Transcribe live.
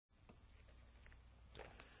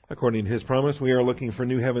According to His promise, we are looking for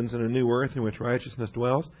new heavens and a new earth in which righteousness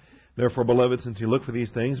dwells. Therefore, beloved, since you look for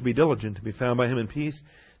these things, be diligent to be found by Him in peace,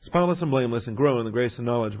 spotless and blameless, and grow in the grace and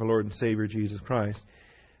knowledge of our Lord and Savior, Jesus Christ.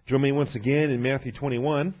 Join me once again in Matthew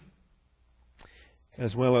 21,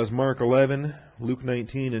 as well as Mark 11, Luke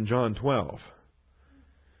 19, and John 12.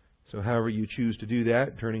 So however you choose to do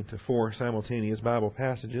that, turning to 4 simultaneous Bible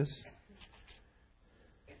passages.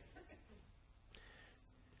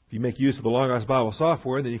 If you make use of the Logos Bible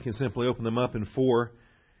software, then you can simply open them up in 4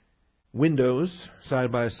 windows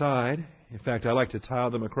side by side. In fact, I like to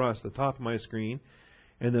tile them across the top of my screen.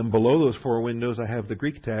 And then below those 4 windows, I have the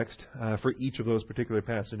Greek text for each of those particular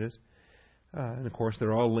passages. And of course,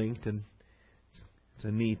 they're all linked, and it's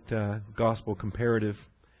a neat gospel comparative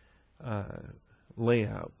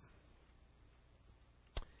layout.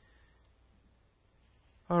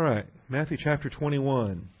 All right, Matthew chapter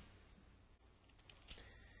 21.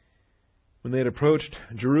 When they had approached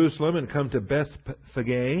Jerusalem and come to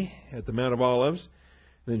Bethphage at the Mount of Olives,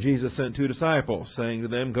 then Jesus sent 2 disciples, saying to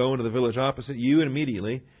them, "Go into the village opposite you, and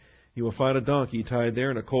immediately you will find a donkey tied there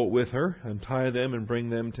and a colt with her. Untie them and bring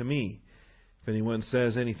them to me. If anyone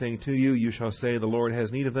says anything to you, you shall say, 'The Lord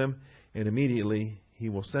has need of them,' and immediately He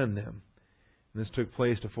will send them." And this took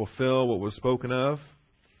place to fulfill what was spoken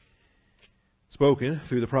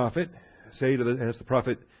through the prophet. As the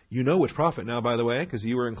prophet, you know which prophet now, by the way, because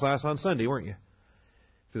you were in class on Sunday, weren't you?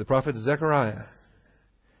 Through the prophet Zechariah.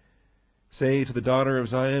 "Say to the daughter of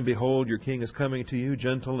Zion, Behold, your king is coming to you,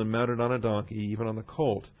 gentle and mounted on a donkey, even on a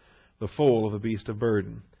colt, the foal of a beast of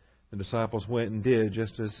burden." The disciples went and did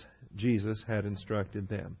just as Jesus had instructed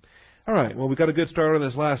them. All right, well, we got a good start on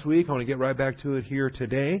this last week. I want to get right back to it here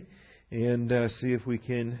today and see if we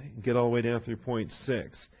can get all the way down through point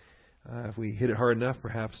 6. If we hit it hard enough,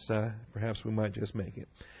 perhaps we might just make it.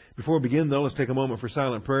 Before we begin, though, let's take a moment for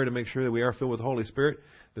silent prayer to make sure that we are filled with the Holy Spirit,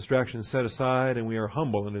 distractions set aside, and we are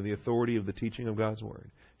humble under the authority of the teaching of God's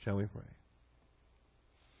Word. Shall we pray?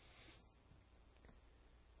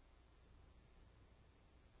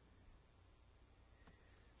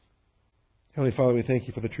 Heavenly Father, we thank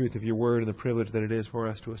You for the truth of Your Word and the privilege that it is for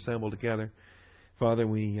us to assemble together. Father,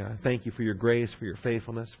 we thank You for Your grace, for Your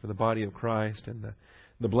faithfulness, for the body of Christ, and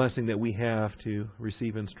the blessing that we have to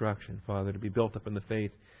receive instruction, Father, to be built up in the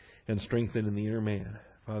faith and strengthened in the inner man.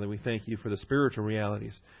 Father, we thank You for the spiritual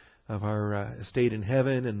realities of our estate in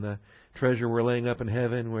heaven and the treasure we're laying up in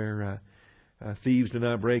heaven, where thieves do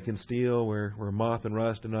not break and steal, where moth and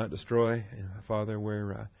rust do not destroy. And Father,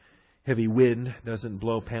 where heavy wind doesn't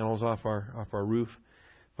blow panels off our roof.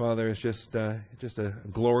 Father, it's just a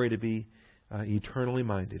glory to be eternally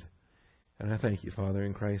minded. And I thank You, Father,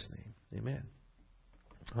 in Christ's name. Amen.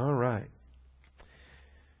 All right.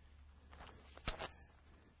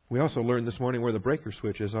 We also learned this morning where the breaker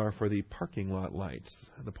switches are for the parking lot lights,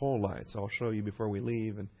 the pole lights. I'll show you before we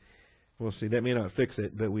leave, and we'll see. That may not fix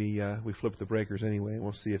it, but we flipped the breakers anyway, and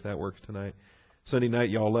we'll see if that works tonight. Sunday night,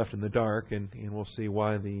 y'all left in the dark, and we'll see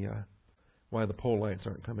why the pole lights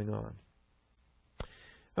aren't coming on.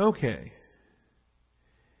 Okay.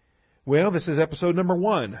 Well, this is episode number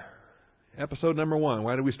 1. Episode number 1.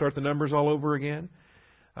 Why did we start the numbers all over again?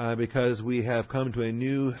 Because we have come to a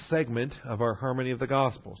new segment of our Harmony of the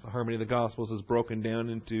Gospels. The Harmony of the Gospels is broken down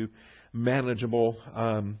into manageable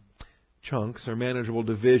chunks or manageable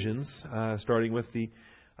divisions, starting with the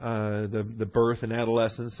birth and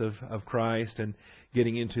adolescence of Christ, and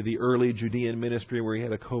getting into the early Judean ministry where He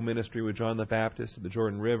had a co-ministry with John the Baptist at the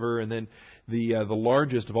Jordan River, and then the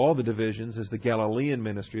largest of all the divisions is the Galilean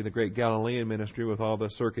ministry, the great Galilean ministry with all the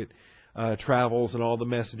circuit travels and all the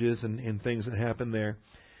messages and things that happen there.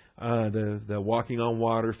 The walking on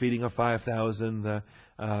water, feeding of 5,000,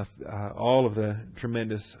 all of the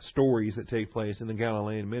tremendous stories that take place in the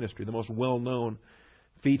Galilean ministry. The most well-known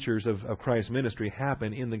features of Christ's ministry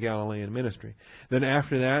happen in the Galilean ministry. Then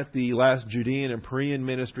after that, the last Judean and Perean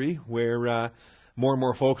ministry, where more and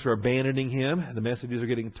more folks are abandoning Him. The messages are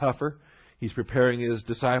getting tougher. He's preparing His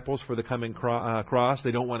disciples for the coming cross.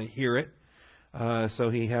 They don't want to hear it.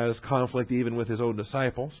 So He has conflict even with His own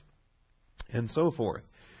disciples, and so forth.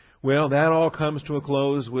 Well, that all comes to a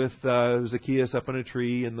close with Zacchaeus up on a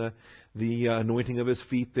tree, and the anointing of his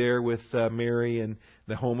feet there with Mary, and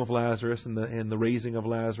the home of Lazarus, and the raising of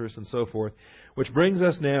Lazarus, and so forth. Which brings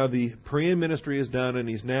us now, the Perean ministry is done, and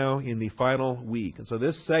He's now in the final week. And so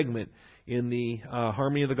this segment in the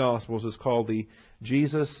Harmony of the Gospels is called the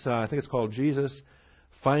Jesus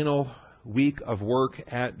Final Week of Work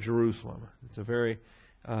at Jerusalem. It's a very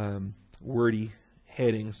wordy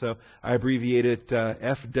heading, so I abbreviate it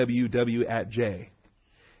FWW at J.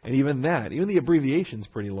 And even the abbreviation's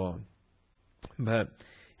pretty long. But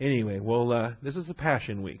Anyway, well, this is the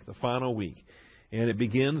Passion Week, the final week. And it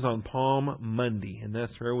begins on Palm Monday, and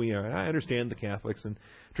that's where we are. And I understand the Catholics, and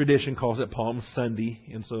tradition calls it Palm Sunday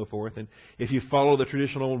and so forth. And if you follow the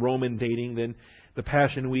traditional Roman dating, then the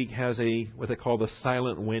Passion Week has what they call the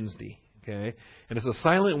Silent Wednesday. Okay, and it's a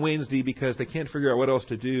Silent Wednesday because they can't figure out what else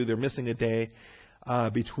to do. They're missing a day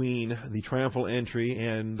between the triumphal entry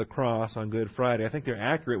and the cross on Good Friday. I think they're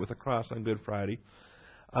accurate with the cross on Good Friday.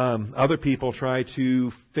 Other people try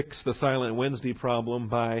to fix the Silent Wednesday problem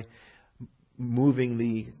by moving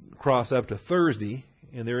the cross up to Thursday,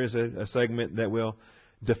 and there is a segment that will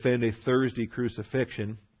defend a Thursday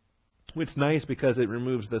crucifixion. It's nice because it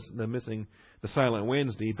removes the Silent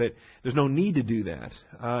Wednesday, but there's no need to do that.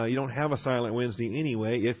 You don't have a Silent Wednesday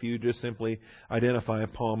anyway if you just simply identify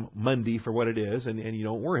Palm Monday for what it is, and you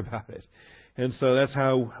don't worry about it. And so that's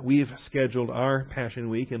how we've scheduled our Passion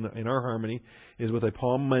Week in our harmony, is with a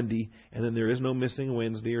Palm Monday, and then there is no missing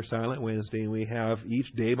Wednesday or Silent Wednesday. We have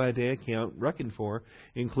each day-by-day account reckoned for,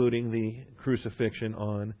 including the crucifixion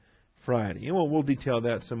on Friday. And we'll detail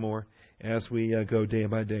that some more as we go day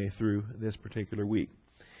by day through this particular week.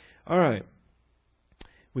 All right.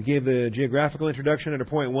 We gave the geographical introduction under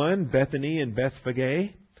point 1, Bethany and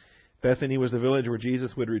Bethphage. Bethany was the village where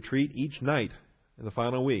Jesus would retreat each night in the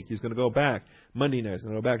final week. He's going to go back Monday night. He's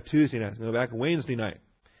going to go back Tuesday night. He's going to go back Wednesday night.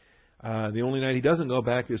 The only night he doesn't go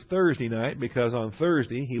back is Thursday night, because on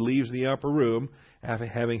Thursday he leaves the upper room after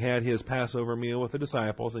having had his Passover meal with the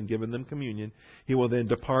disciples and given them communion. He will then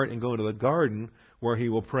depart and go into the garden where he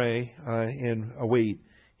will pray and await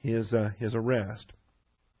his arrest.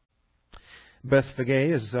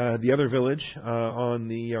 Bethphage is the other village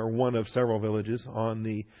or one of several villages on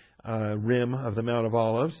the rim of the Mount of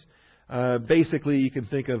Olives. Basically, you can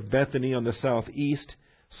think of Bethany on the southeast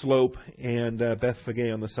slope and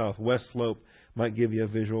Bethphage on the southwest slope. Might give you a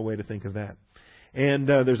visual way to think of that. And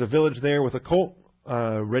there's a village there with a colt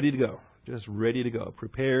ready to go, just ready to go,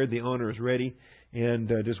 prepared. The owner is ready and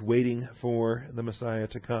just waiting for the Messiah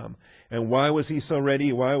to come. And why was he so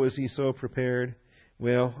ready? Why was he so prepared?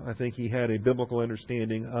 Well, I think he had a biblical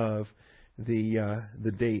understanding of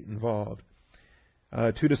the date involved.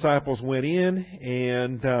 2 disciples went in,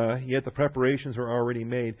 and yet the preparations were already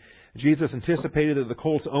made. Jesus anticipated that the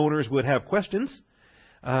colt's owners would have questions,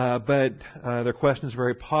 but their questions were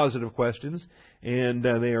very positive questions, and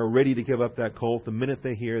they are ready to give up that colt the minute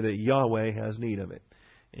they hear that Yahweh has need of it.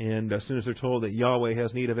 And as soon as they're told that Yahweh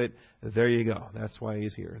has need of it, there you go. That's why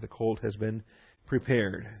he's here. The colt has been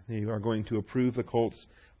prepared. They are going to approve the colt's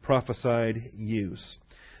prophesied use.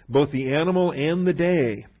 Both the animal and the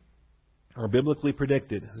day are biblically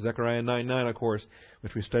predicted. Zechariah 9:9, of course,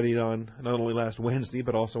 which we studied on not only last Wednesday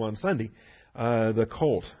but also on Sunday. The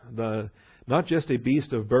colt, not just a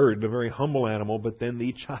beast of burden, a very humble animal, but then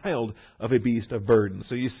the child of a beast of burden.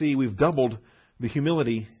 So you see, we've doubled the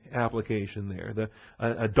humility application there.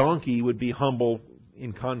 A donkey would be humble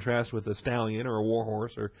in contrast with a stallion or a war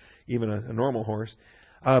horse or even a normal horse.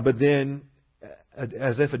 But then,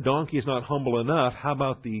 as if a donkey is not humble enough, how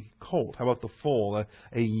about the colt? How about the foal?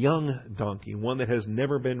 A young donkey, one that has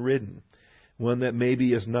never been ridden, one that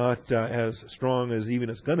maybe is not as strong as even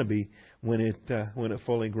it's going to be when it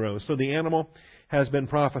fully grows. So the animal has been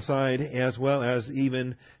prophesied, as well as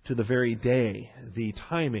even to the very day, the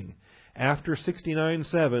timing. After 69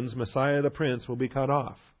 sevens, Messiah the Prince will be cut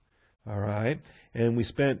off. All right? And we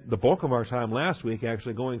spent the bulk of our time last week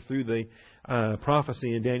actually going through the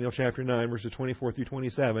prophecy in Daniel chapter 9, verses 24 through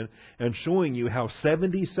 27, and showing you how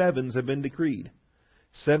 70 sevens have been decreed.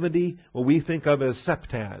 70, what we think of as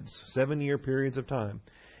septads, 7-year periods of time.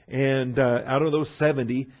 And out of those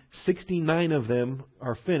 70, 69 of them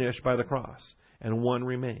are finished by the cross, and one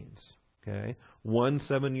remains. Okay? 1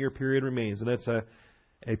 7-year period remains, and that's a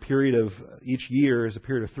period of, each year is a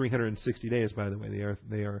period of 360 days, by the way.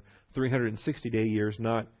 They are 360-day years,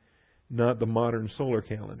 not the modern solar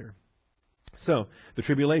calendar. So, the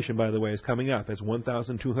tribulation, by the way, is coming up. It's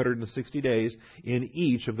 1,260 days in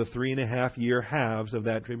each of the 3.5-year halves of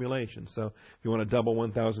that tribulation. So, if you want to double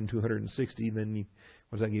 1,260, then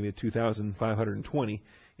what does that give you? 2,520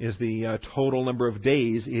 is the total number of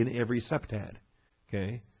days in every septad.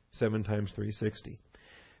 Okay? 7 times 360.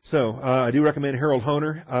 So, I do recommend Harold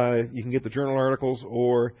Hoehner. You can get the journal articles,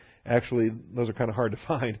 or actually, those are kind of hard to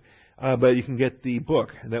find. But you can get the book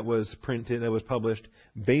that was published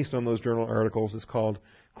based on those journal articles. It's called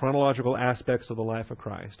Chronological Aspects of the Life of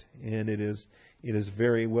Christ, and it is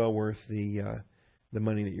very well worth the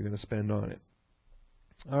money that you're going to spend on it.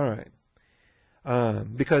 All right,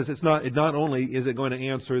 because not only is it going to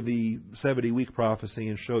answer the 70-week prophecy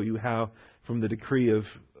and show you how from the decree of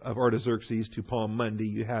Artaxerxes to Palm Monday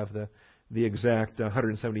you have the exact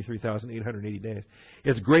 173,880 days.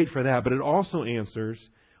 It's great for that, but it also answers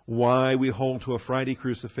why we hold to a Friday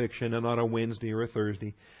crucifixion and not a Wednesday or a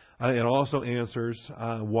Thursday. It also answers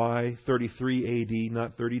why 33 A.D.,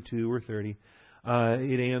 not 32 or 30.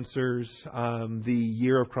 It answers the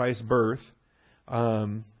year of Christ's birth.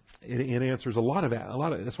 It answers a lot of.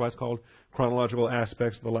 That's why it's called chronological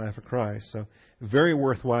aspects of the life of Christ. So very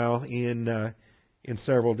worthwhile in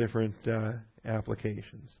several different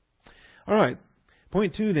applications. All right,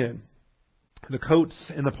 point 2 then. The coats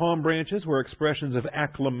and the palm branches were expressions of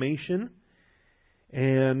acclamation,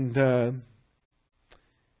 and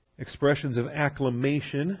expressions of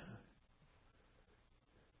acclamation.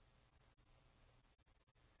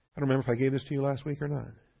 I don't remember if I gave this to you last week or not.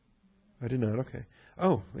 I did not. Okay.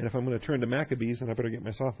 Oh, and if I'm going to turn to Maccabees, then I better get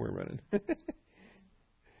my software running.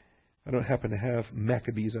 I don't happen to have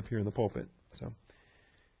Maccabees up here in the pulpit, so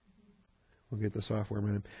we'll get the software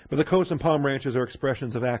running. But the coats and palm branches are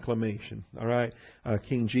expressions of acclamation. All right.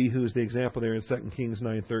 King Jehu is the example there in 2 Kings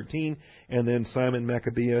 9:13, and then Simon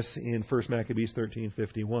Maccabeus in 1 Maccabees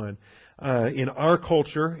 13:51. In our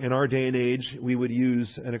culture, in our day and age, we would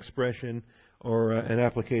use an expression or an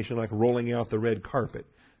application like rolling out the red carpet,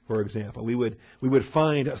 for example. We would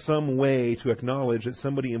find some way to acknowledge that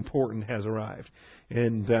somebody important has arrived,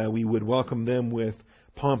 and we would welcome them with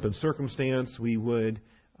pomp and circumstance. We would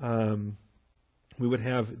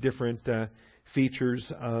have different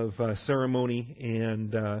features of ceremony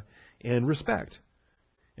and respect,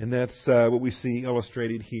 and that's what we see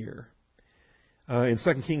illustrated here. In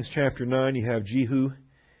 2 Kings chapter 9, you have Jehu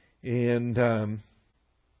and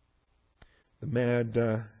the mad,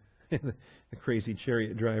 the crazy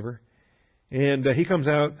chariot driver. And he comes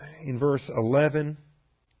out in verse 11.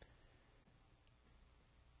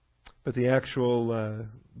 But the actual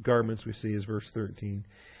garments we see is verse 13.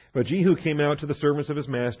 But Jehu came out to the servants of his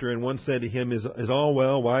master, and one said to him, Is all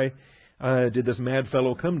well? Why did this mad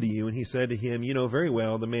fellow come to you? And he said to him, You know very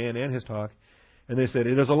well the man and his talk. And they said,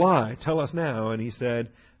 It is a lie. Tell us now. And he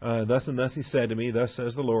said, Thus and thus he said to me, Thus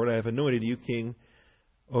says the Lord, I have anointed you king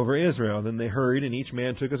over Israel. Then they hurried, and each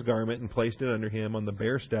man took his garment and placed it under him on the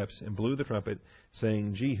bare steps and blew the trumpet,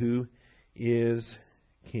 saying, Jehu is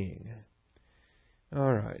king.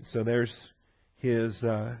 All right, so there's his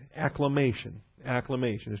acclamation.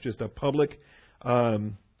 Acclamation. It's just a public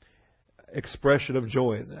expression of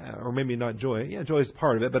joy, or maybe not joy. Yeah, joy is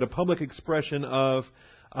part of it, but a public expression of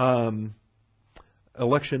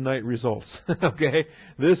election night results. Okay,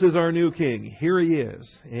 this is our new king. Here he is,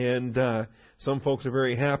 and some folks are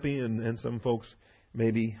very happy, and some folks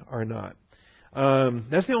maybe are not.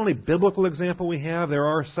 That's the only biblical example we have. There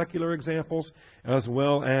are secular examples as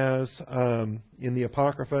well as in the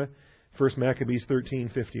Apocrypha. 1 Maccabees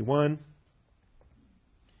 13:51.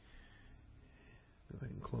 I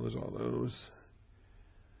can close all those.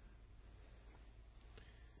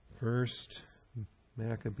 1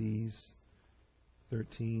 Maccabees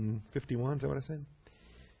 13:51. Is that what I said?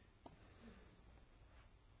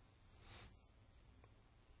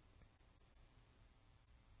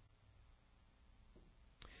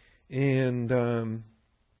 And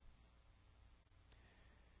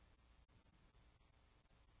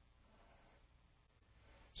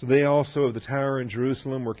so they also of the tower in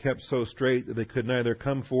Jerusalem were kept so straight that they could neither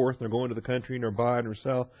come forth nor go into the country nor buy nor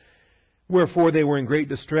sell. Wherefore they were in great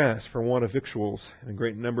distress for want of victuals, and a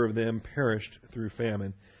great number of them perished through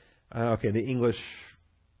famine. Okay, the English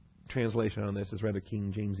translation on this is rather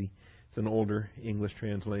King Jamesy. It's an older English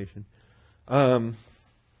translation. Don't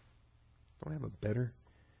I have a better?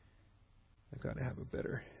 I've got to have a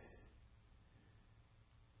better.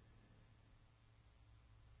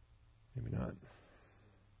 Maybe not.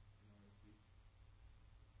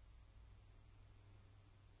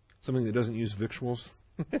 Something that doesn't use victuals.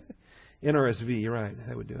 NRSV, you're right.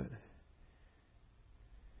 That would do it.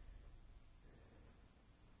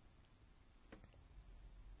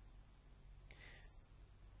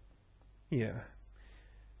 Yeah.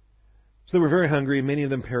 So they were very hungry. Many of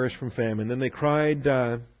them perished from famine. Then they cried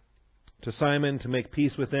to Simon to make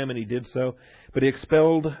peace with them, and he did so. But he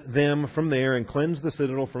expelled them from there and cleansed the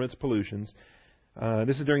citadel from its pollutions.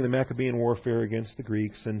 This is during the Maccabean warfare against the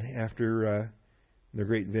Greeks, and after their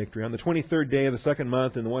great victory. On the 23rd day of the second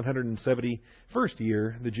month in the 171st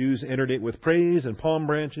year, the Jews entered it with praise and palm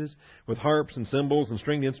branches, with harps and cymbals and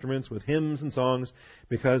stringed instruments, with hymns and songs,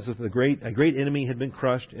 because of a great enemy had been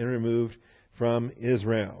crushed and removed from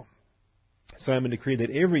Israel. Simon decreed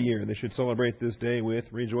that every year they should celebrate this day with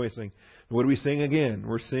rejoicing. What do we sing again?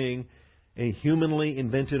 We're seeing a humanly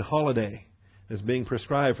invented holiday that's being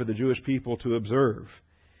prescribed for the Jewish people to observe.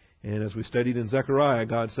 And as we studied in Zechariah,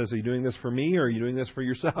 God says, are you doing this for me or are you doing this for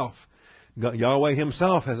yourself? Yahweh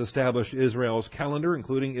himself has established Israel's calendar,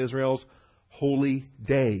 including Israel's holy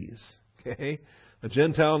days. Okay? A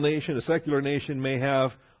Gentile nation, a secular nation may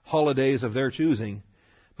have holidays of their choosing,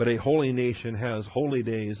 but a holy nation has holy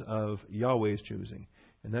days of Yahweh's choosing.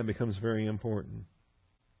 And that becomes very important.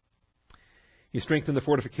 He strengthened the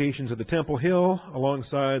fortifications of the Temple Hill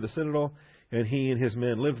alongside the citadel, and he and his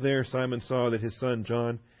men lived there. Simon saw that his son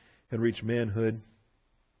John had reached manhood.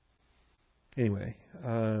 Anyway,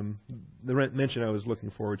 the mention I was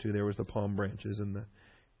looking forward to there was the palm branches and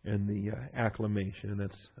the acclamation, and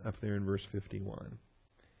that's up there in verse 51.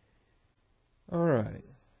 All right.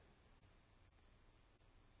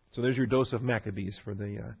 So there's your dose of Maccabees for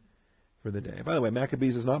the day. By the way,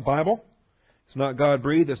 Maccabees is not Bible. It's not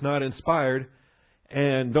God-breathed. It's not inspired.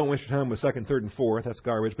 And don't waste your time with 2nd, 3rd, and 4th. That's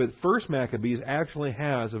garbage. But 1st Maccabees actually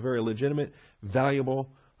has a very legitimate, valuable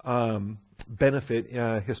benefit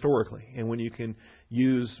historically. And when you can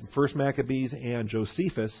use 1st Maccabees and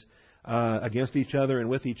Josephus against each other and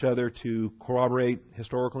with each other to corroborate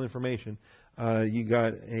historical information, you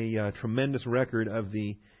got a tremendous record of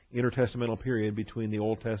the intertestamental period between the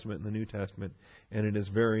Old Testament and the New Testament. And it is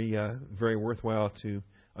very, very worthwhile to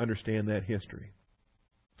understand that history.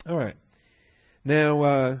 All right.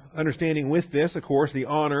 Now, understanding with this, of course, the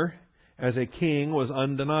honor as a king was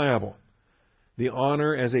undeniable. The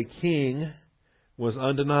honor as a king was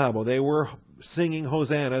undeniable. They were singing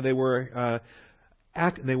Hosanna. They were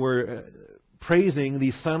praising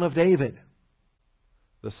the Son of David.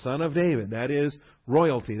 The Son of David. That is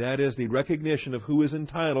royalty. That is the recognition of who is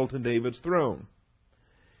entitled to David's throne.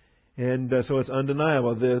 And so it's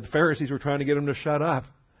undeniable. The Pharisees were trying to get him to shut up.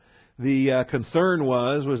 The concern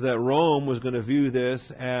was that Rome was going to view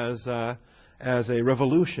this as a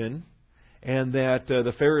revolution, and that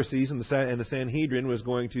the Pharisees and the Sanhedrin was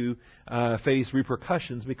going to face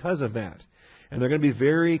repercussions because of that. And they're going to be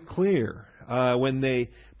very clear when they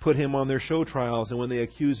put him on their show trials and when they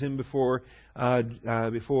accuse him before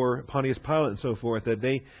Pontius Pilate and so forth, that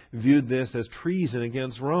they viewed this as treason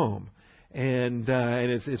against Rome. And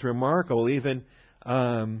it's remarkable. Even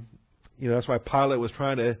that's why Pilate was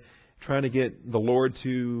trying to get the Lord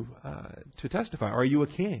to testify. Are you a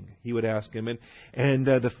king? He would ask him, and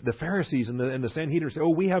the Pharisees and the Sanhedrin say,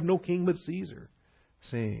 "Oh, we have no king but Caesar."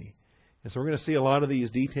 See, and so we're going to see a lot of these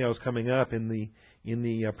details coming up in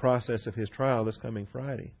the process of his trial this coming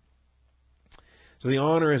Friday. So the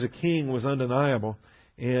honor as a king was undeniable,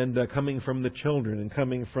 and coming from the children and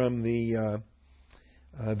coming from the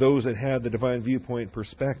those that had the divine viewpoint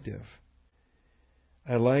perspective.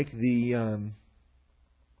 I like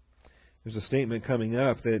there's a statement coming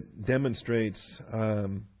up that demonstrates,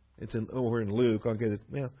 it's over in Luke. I'll get it,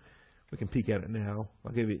 we can peek at it now.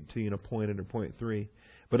 I'll give it to you in a point under point 3.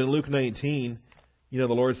 But in Luke 19, the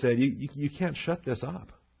Lord said, you can't shut this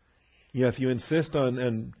up. If you insist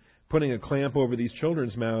on putting a clamp over these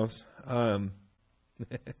children's mouths,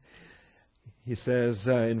 he says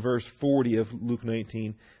in verse 40 of Luke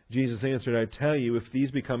 19, Jesus answered, "I tell you, if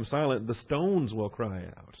these become silent, the stones will cry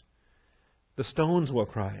out." The stones will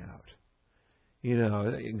cry out.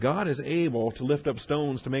 God is able to lift up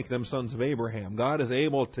stones to make them sons of Abraham. God is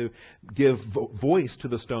able to give voice to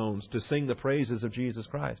the stones to sing the praises of Jesus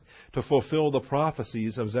Christ, to fulfill the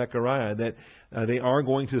prophecies of Zechariah that they are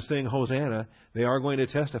going to sing Hosanna. They are going to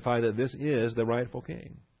testify that this is the rightful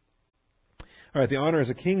king. All right, the honor as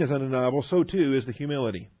a king is undeniable. So too is the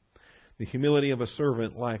humility. The humility of a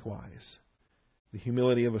servant likewise. The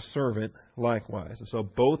humility of a servant likewise. And so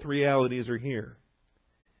both realities are here.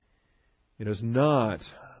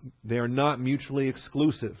 They are not mutually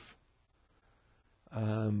exclusive.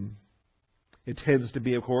 It tends to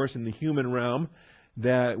be, of course, in the human realm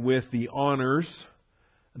that with the honors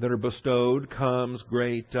that are bestowed comes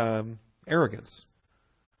great arrogance,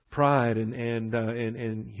 pride,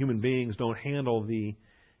 and human beings don't handle the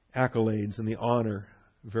accolades and the honor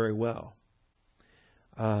very well.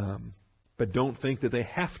 But don't think that they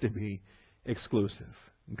have to be exclusive.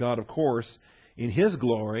 God, of course, in His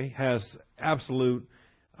glory, has absolute,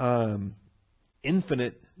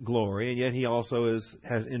 infinite glory, and yet He also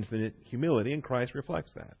has infinite humility, and Christ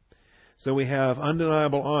reflects that. So we have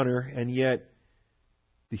undeniable honor, and yet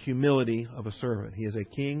the humility of a servant. He is a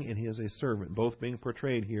king and He is a servant, both being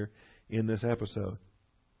portrayed here in this episode.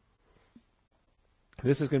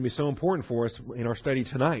 This is going to be so important for us in our study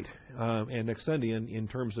tonight and next Sunday in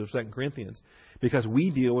terms of 2 Corinthians, because we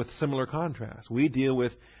deal with similar contrasts. We deal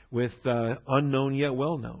with unknown yet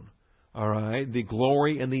well-known. All right, the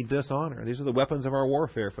glory and the dishonor. These are the weapons of our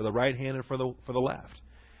warfare for the right hand and for the left.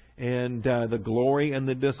 And the glory and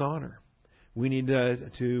the dishonor. We need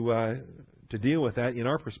to to deal with that in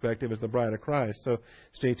our perspective as the bride of Christ. So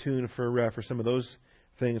stay tuned for some of those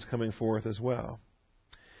things coming forth as well.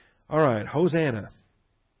 All right, Hosanna.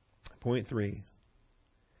 Point 3.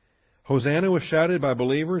 Hosanna was shouted by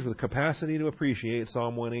believers with capacity to appreciate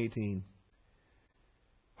Psalm 118.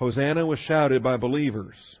 Hosanna was shouted by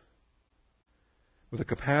believers with a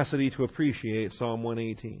capacity to appreciate Psalm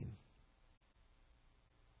 118.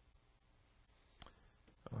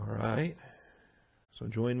 All right. So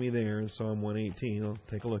join me there in Psalm 118. I'll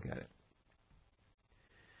take a look at it.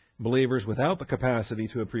 Believers without the capacity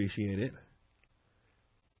to appreciate it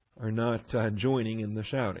are not joining in the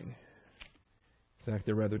shouting. In fact,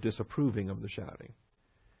 they're rather disapproving of the shouting.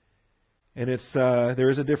 And there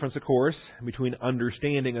is a difference, of course, between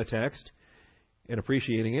understanding a text and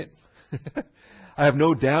appreciating it. I have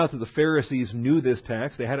no doubt that the Pharisees knew this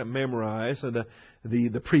text; they had it memorized. So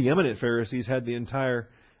the preeminent Pharisees had their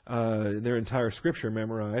entire Scripture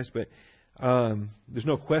memorized. But there's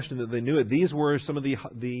no question that they knew it. These were some of the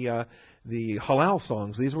Hallel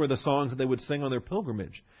songs. These were the songs that they would sing on their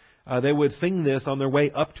pilgrimage. They would sing this on their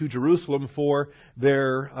way up to Jerusalem for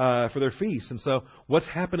their feasts. And so, what's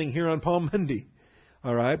happening here on Palm Monday?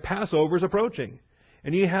 All right, Passover is approaching,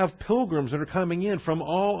 and you have pilgrims that are coming in from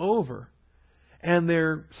all over, and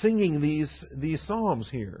they're singing these psalms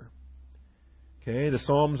here. Okay, the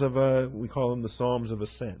psalms of we call them the Psalms of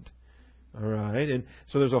Ascent. All right, and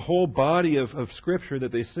so there's a whole body of Scripture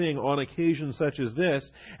that they sing on occasions such as this,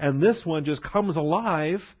 and this one just comes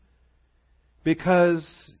alive because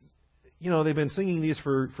they've been singing these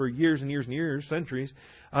for years and years and years, centuries.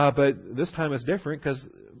 But this time it's different because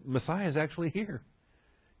Messiah is actually here.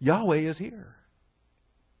 Yahweh is here.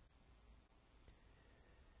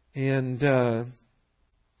 And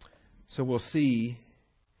so we'll see.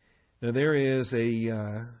 Now there is where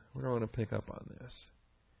do I want to pick up on this?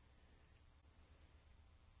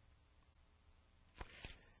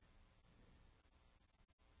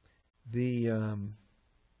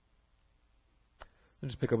 I'll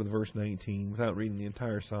just pick up with verse 19 without reading the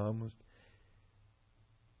entire psalm.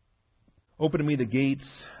 Open to me the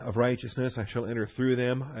gates of righteousness. I shall enter through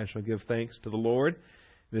them. I shall give thanks to the Lord.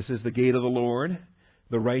 This is the gate of the Lord.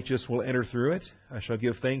 The righteous will enter through it. I shall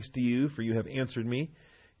give thanks to you, for you have answered me.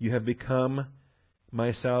 You have become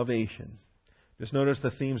my salvation. Just notice the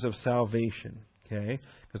themes of salvation, okay?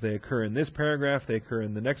 Because they occur in this paragraph, they occur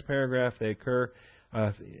in the next paragraph, they occur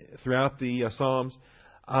throughout the Psalms.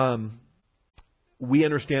 We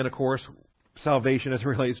understand, of course, salvation as it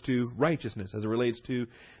relates to righteousness, as it relates to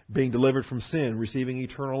being delivered from sin, receiving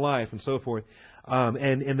eternal life, and so forth.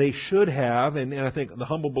 And they should have, and I think the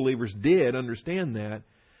humble believers did understand that.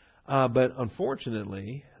 But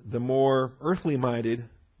unfortunately, the more earthly-minded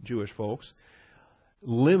Jewish folks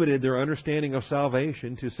limited their understanding of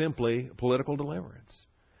salvation to simply political deliverance.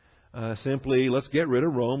 Simply, let's get rid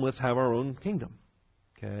of Rome, let's have our own kingdom.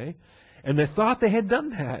 Okay? And they thought they had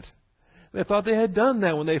done that. They thought they had done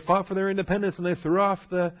that when they fought for their independence and they threw off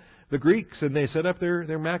the Greeks and they set up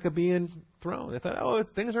their Maccabean throne. They thought, oh,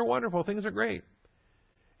 things are wonderful, things are great.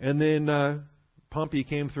 And then Pompey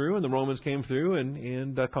came through and the Romans came through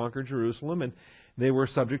and conquered Jerusalem, and they were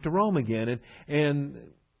subject to Rome again.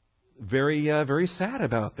 And very, very sad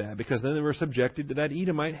about that, because then they were subjected to that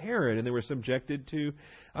Edomite Herod, and they were subjected to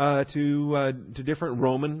different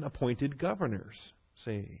Roman appointed governors.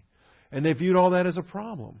 See, and they viewed all that as a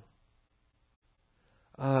problem.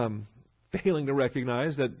 Failing to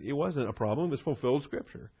recognize that it wasn't a problem, it was fulfilled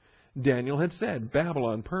Scripture. Daniel had said,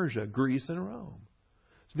 Babylon, Persia, Greece, and Rome.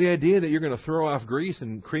 So the idea that you're going to throw off Greece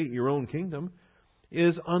and create your own kingdom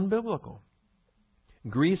is unbiblical.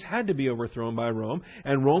 Greece had to be overthrown by Rome,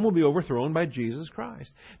 and Rome will be overthrown by Jesus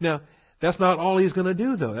Christ. Now, that's not all He's going to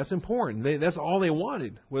do, though. That's important. That's all they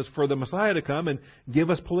wanted, was for the Messiah to come and give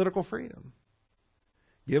us political freedom.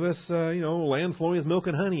 Give us, land flowing with milk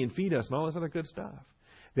and honey and feed us and all this other good stuff.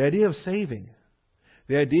 The idea of saving,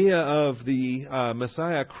 the idea of the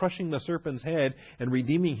Messiah crushing the serpent's head and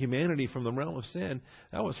redeeming humanity from the realm of sin,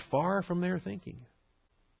 that was far from their thinking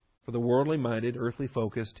for the worldly-minded,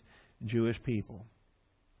 earthly-focused Jewish people.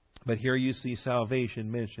 But here you see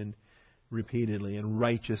salvation mentioned repeatedly, and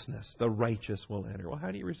righteousness. The righteous will enter. Well,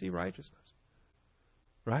 how do you receive righteousness?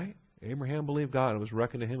 Right? Abraham believed God, and it was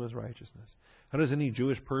reckoned to him as righteousness. How does any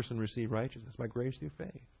Jewish person receive righteousness? By grace through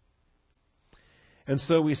faith. And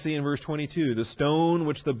so we see in verse 22, the stone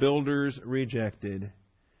which the builders rejected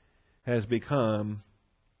has become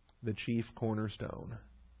the chief cornerstone.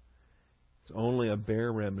 It's only a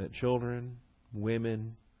bare remnant. Children,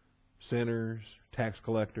 women, sinners, tax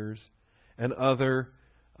collectors, and other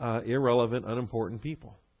irrelevant, unimportant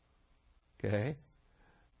people. Okay?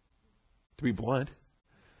 To be blunt.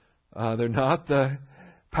 They're not the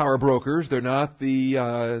power brokers. They're not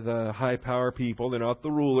the high power people. They're not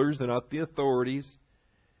the rulers. They're not the authorities.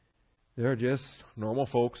 They're just normal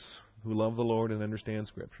folks who love the Lord and understand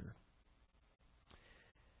Scripture.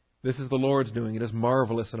 This is the Lord's doing. It is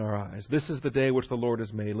marvelous in our eyes. This is the day which the Lord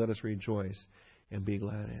has made. Let us rejoice and be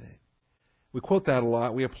glad in it. We quote that a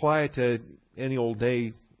lot. We apply it to any old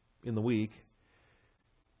day in the week.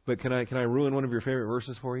 But can I ruin one of your favorite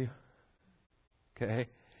verses for you? Okay.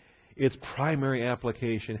 Its primary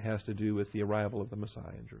application has to do with the arrival of the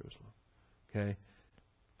Messiah in Jerusalem. Okay.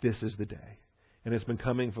 This is the day. And it's been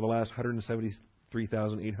coming for the last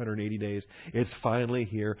 173,880 days. It's finally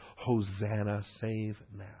here. Hosanna, save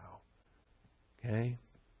now. Okay?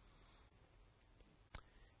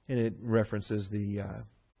 And it references the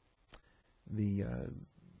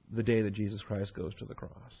day that Jesus Christ goes to the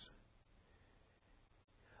cross.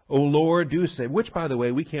 O Lord, do say, which, by the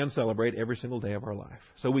way, we can celebrate every single day of our life.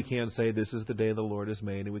 So we can say this is the day the Lord has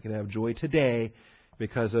made, and we can have joy today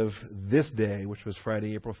because of this day, which was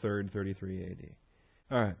Friday, April 3rd, 33 A.D.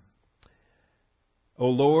 All right. O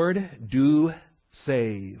Lord, do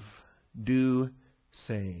save. Do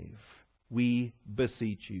save. We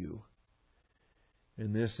beseech you.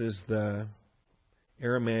 And this is the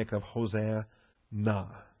Aramaic of Hosanna.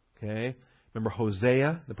 Okay? Remember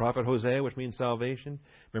Hosea, the prophet Hosea, which means salvation.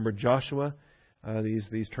 Remember Joshua,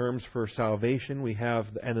 these terms for salvation. We have,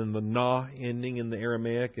 and then the na ending in the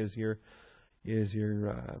Aramaic is your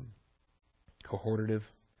cohortative.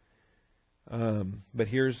 But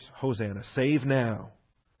here's Hosanna. Save now.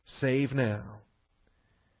 Save now.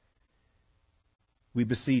 We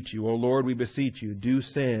beseech you. O Lord, we beseech you. Do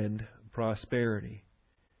send prosperity.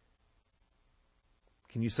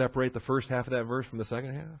 Can you separate the first half of that verse from the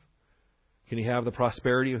second half? Can you have the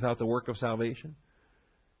prosperity without the work of salvation?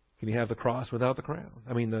 Can you have the cross without the crown?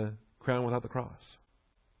 I mean, the crown without the cross.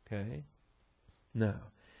 Okay? Now,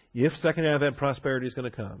 if Second Advent prosperity is going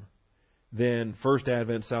to come, then First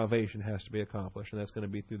Advent salvation has to be accomplished, and that's going to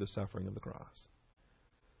be through the suffering of the cross.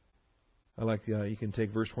 I like you can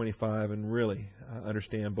take verse 25 and really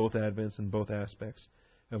understand both Advents and both aspects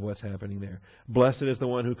of what's happening there. Blessed is the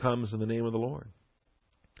one who comes in the name of the Lord.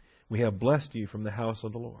 We have blessed you from the house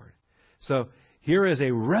of the Lord. So here is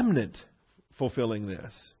a remnant fulfilling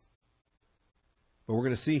this. But we're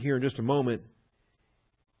going to see here in just a moment,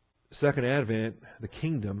 Second Advent, the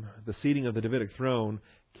kingdom, the seating of the Davidic throne,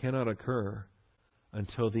 cannot occur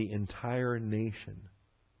until the entire nation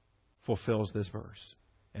fulfills this verse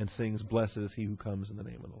and sings, "Blessed is he who comes in the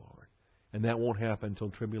name of the Lord." And that won't happen until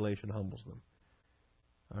tribulation humbles them.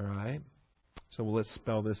 All right? So let's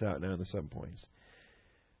spell this out now in the subpoints.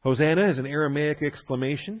 Hosanna is an Aramaic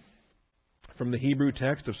exclamation from the Hebrew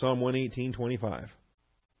text of Psalm 118:25.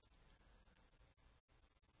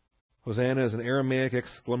 Hosanna is an Aramaic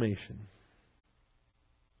exclamation.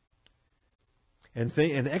 And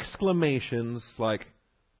exclamations like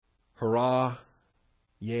hurrah,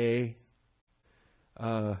 yay,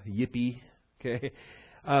 yippee, okay?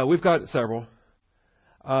 We've got several.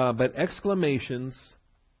 But exclamations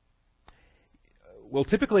will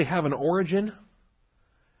typically have an origin,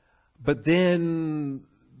 but then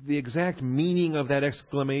the exact meaning of that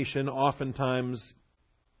exclamation oftentimes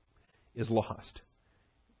is lost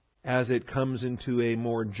as it comes into a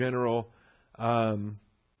more general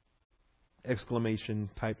exclamation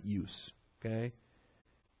type use. Okay?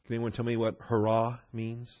 Can anyone tell me what hurrah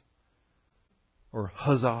means? Or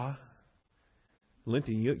huzzah?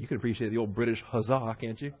 Linty, you can appreciate the old British huzzah,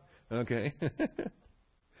 can't you? Okay.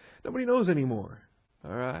 Nobody knows anymore.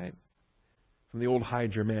 All right? From the old High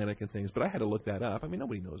Germanic and things. But I had to look that up. I mean,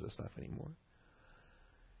 nobody knows this stuff anymore.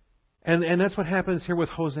 And that's what happens here with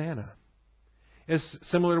Hosanna. It's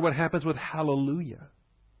similar to what happens with hallelujah.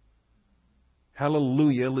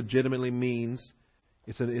 Hallelujah legitimately means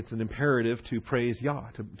it's an imperative to praise Yah,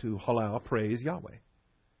 to halal, praise Yahweh.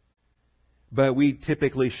 But we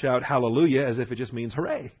typically shout hallelujah as if it just means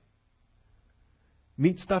hooray.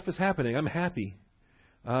 Neat stuff is happening. I'm happy.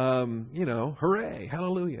 Hooray,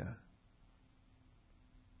 hallelujah.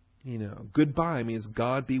 Goodbye means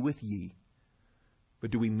God be with ye. But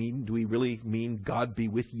do we really mean God be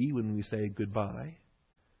with ye when we say goodbye?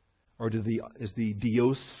 Or is the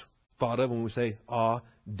Dios thought of when we say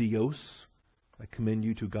Dios? I commend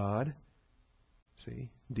you to God. See?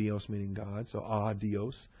 Dios meaning God. So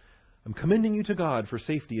Dios. I'm commending you to God for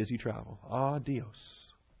safety as you travel. Dios.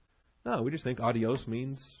 No, we just think adios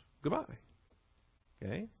means goodbye.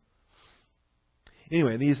 Okay?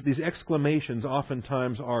 Anyway, these exclamations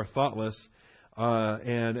oftentimes are thoughtless,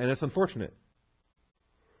 and it's unfortunate.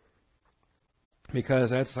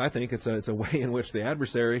 Because I think it's a way in which the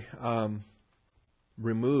adversary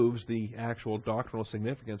removes the actual doctrinal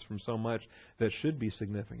significance from so much that should be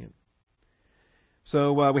significant.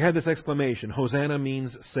 So we have this exclamation. Hosanna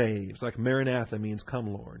means saves, like Maranatha means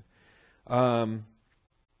come, Lord.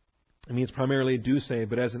 It means primarily do save,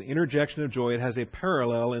 but as an interjection of joy, it has a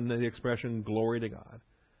parallel in the expression glory to God.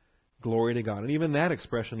 Glory to God. And even that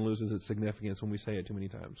expression loses its significance when we say it too many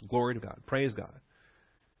times. Glory to God. Praise God.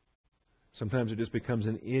 Sometimes it just becomes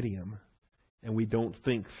an idiom, and we don't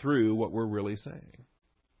think through what we're really saying.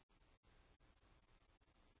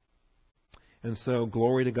 And so,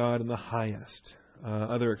 glory to God in the highest.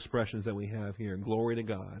 Other expressions that we have here. Glory to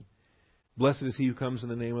God. Blessed is he who comes in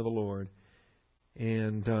the name of the Lord.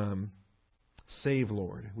 And save,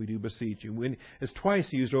 Lord, we do beseech you. It's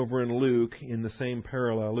twice used over in Luke in the same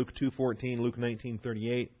parallel. Luke 2:14, Luke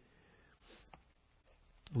 19:38.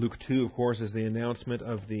 Luke 2, of course, is the announcement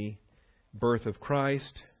of the birth of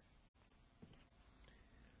Christ.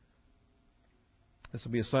 This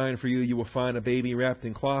will be a sign for you. You will find a baby wrapped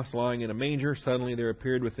in cloths lying in a manger. Suddenly there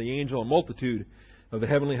appeared with the angel a multitude of the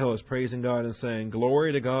heavenly host, praising God and saying,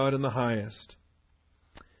 Glory to God in the highest.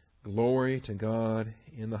 Glory to God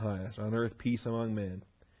in the highest. On earth, peace among men.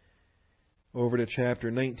 Over to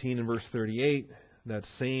chapter 19 and verse 38. That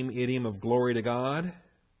same idiom of glory to God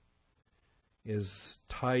is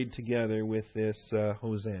tied together with this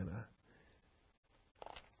Hosanna.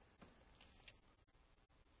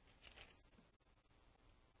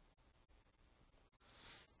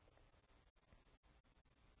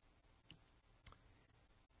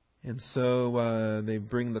 And so they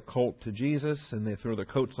bring the colt to Jesus, and they throw their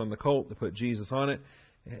coats on the colt. They put Jesus on it.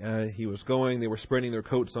 He was going. They were spreading their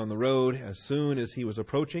coats on the road. As soon as he was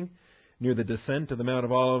approaching, near the descent of the Mount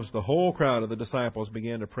of Olives, the whole crowd of the disciples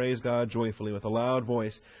began to praise God joyfully with a loud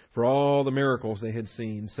voice for all the miracles they had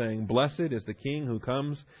seen, saying, Blessed is the King who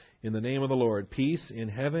comes in the name of the Lord. Peace in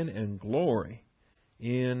heaven and glory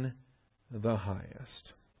in the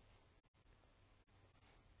highest.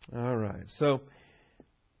 All right. So,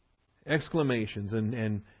 exclamations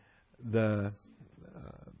and the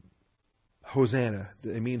Hosanna,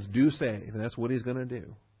 it means do save, and that's what he's going to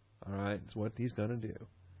do. All right, it's what he's going to do.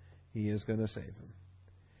 He is going to save him.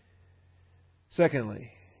 Secondly,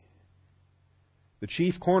 the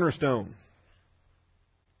chief cornerstone.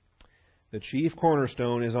 The chief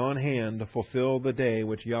cornerstone is on hand to fulfill the day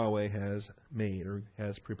which Yahweh has made or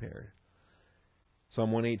has prepared.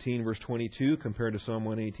 Psalm 118 verse 22 compared to Psalm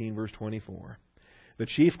 118 verse 24. The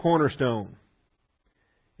chief cornerstone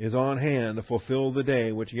is on hand to fulfill the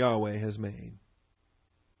day which Yahweh has made.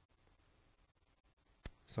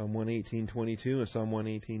 Psalm 118:22 and Psalm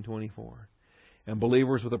 118:24. And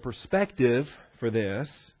believers with a perspective for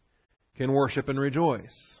this can worship and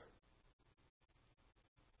rejoice.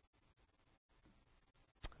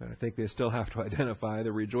 But I think they still have to identify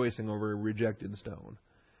the rejoicing over a rejected stone.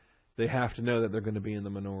 They have to know that they're going to be in the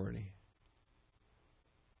minority.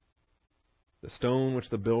 The stone which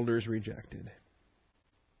the builders rejected.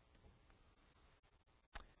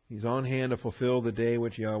 He's on hand to fulfill the day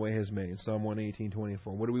which Yahweh has made. Psalm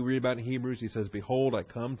 118:24. What do we read about in Hebrews? He says, Behold, I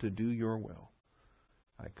come to do your will.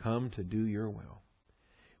 I come to do your will.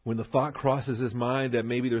 When the thought crosses his mind that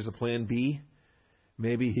maybe there's a plan B,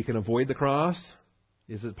 maybe he can avoid the cross,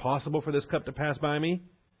 is it possible for this cup to pass by me?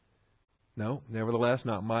 No, nevertheless,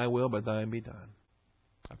 not my will, but thine be done.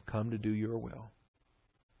 I've come to do your will.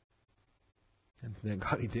 And thank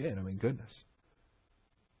God he did. I mean, goodness.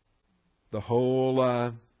 The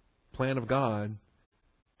whole plan of God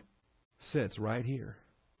sits right here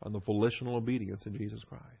on the volitional obedience in Jesus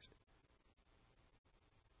Christ.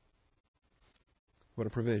 What a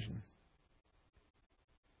provision.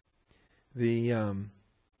 We'll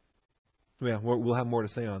have more to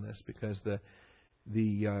say on this because the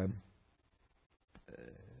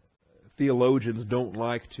theologians don't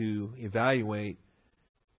like to evaluate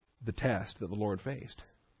the test that the Lord faced.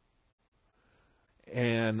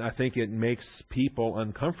 And I think it makes people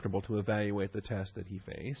uncomfortable to evaluate the test that he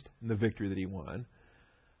faced and the victory that he won.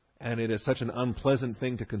 And it is such an unpleasant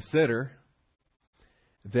thing to consider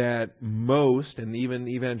that most, and even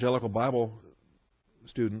evangelical Bible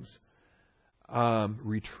students,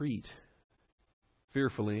 retreat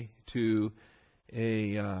fearfully to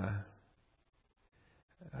a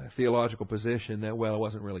theological position that, well, it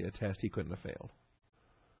wasn't really a test. He couldn't have failed.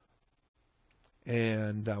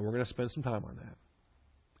 And we're going to spend some time on that.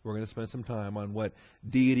 We're going to spend some time on what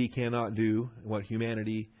deity cannot do, what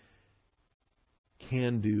humanity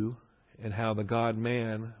can do, and how the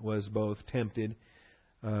God-man was both tempted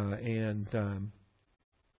and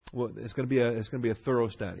it's going to be a thorough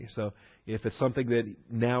study. So if it's something that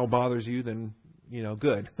now bothers you, then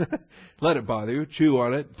good. Let it bother you. Chew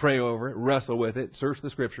on it. Pray over it. Wrestle with it. Search the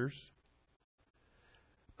Scriptures.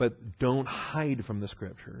 But don't hide from the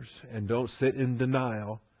Scriptures. And don't sit in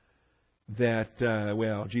denial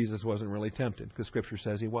that, Jesus wasn't really tempted, because Scripture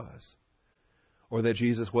says He was. Or that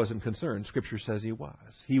Jesus wasn't concerned. Scripture says He was.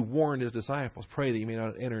 He warned His disciples, pray that you may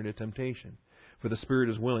not enter into temptation. For the spirit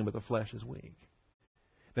is willing, but the flesh is weak.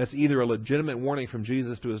 That's either a legitimate warning from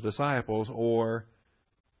Jesus to His disciples, or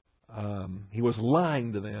He was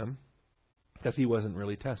lying to them because He wasn't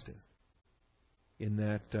really tested in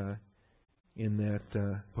that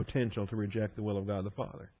potential to reject the will of God the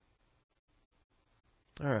Father.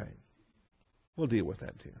 All right. We'll deal with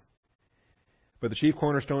that too. But the chief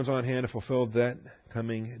cornerstone's on hand to fulfill that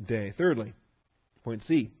coming day. Thirdly, point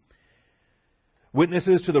C,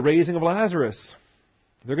 witnesses to the raising of Lazarus.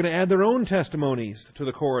 They're going to add their own testimonies to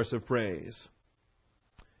the chorus of praise,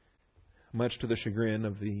 much to the chagrin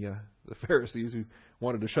of the Pharisees who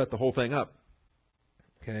wanted to shut the whole thing up.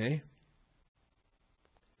 Okay?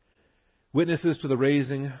 Witnesses to the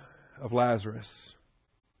raising of Lazarus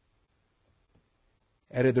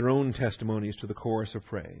added their own testimonies to the chorus of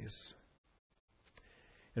praise.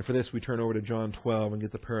 And for this, we turn over to John 12 and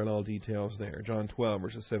get the parallel details there. John 12,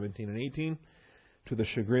 verses 17 and 18, to the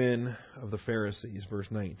chagrin of the Pharisees, verse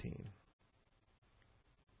 19.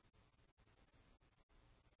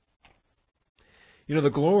 The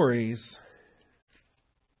glories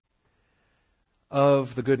of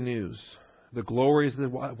the good news, the glories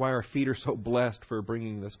of why our feet are so blessed for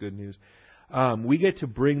bringing this good news. We get to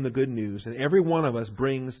bring the good news, and every one of us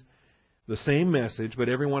brings the same message, but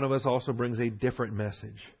every one of us also brings a different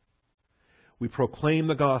message. We proclaim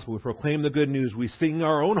the gospel. We proclaim the good news. We sing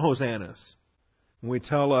our own hosannas when we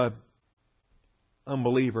tell an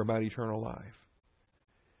unbeliever about eternal life.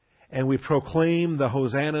 And we proclaim the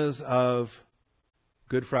hosannas of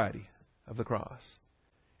Good Friday, of the cross.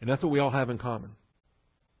 And that's what we all have in common.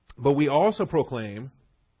 But we also proclaim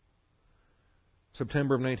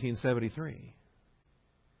September of 1973,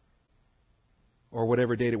 or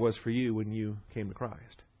whatever date it was for you when you came to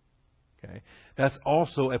Christ. Okay? That's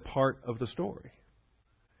also a part of the story.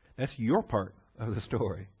 That's your part of the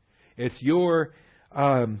story. It's your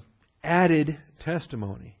added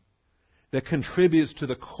testimony that contributes to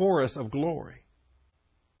the chorus of glory.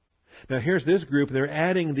 Now here's this group. They're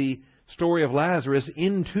adding the story of Lazarus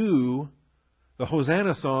into the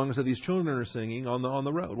Hosanna songs that these children are singing on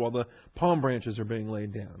the road while the palm branches are being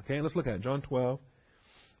laid down. Okay, let's look at it. John 12.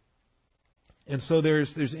 And so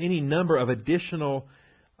there's any number of additional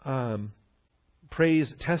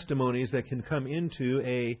praise testimonies that can come into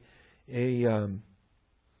a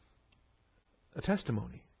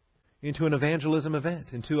testimony, into an evangelism event,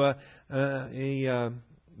 into a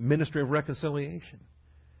ministry of reconciliation.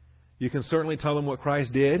 You can certainly tell them what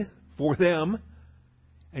Christ did for them,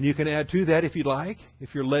 and you can add to that if you'd like,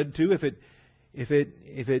 if you're led to, if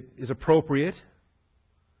it is appropriate,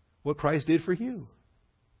 what Christ did for you.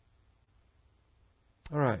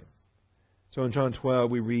 All right. So in John 12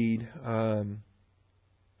 we read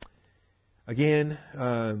again.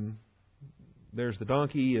 There's the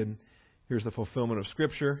donkey, and here's the fulfillment of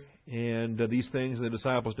Scripture. And these things the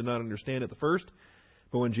disciples did not understand at the first,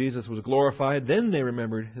 but when Jesus was glorified, then they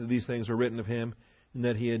remembered that these things were written of Him, and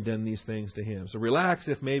that He had done these things to him. So relax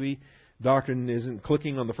if maybe doctrine isn't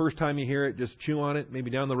clicking on the first time you hear it. Just chew on it.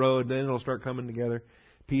 Maybe down the road, then it'll start coming together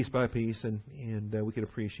piece by piece, and we can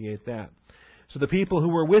appreciate that. So the people who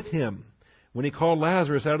were with Him when He called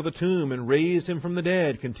Lazarus out of the tomb and raised him from the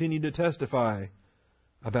dead continued to testify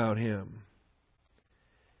about Him.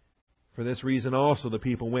 For this reason also the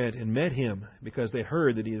people went and met Him, because they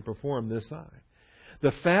heard that He had performed this sign.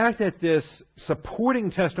 The fact that this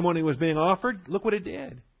supporting testimony was being offered, look what it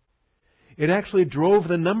did. It actually drove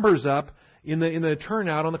the numbers up in the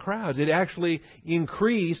turnout on the crowds. It actually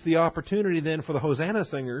increased the opportunity then for the Hosanna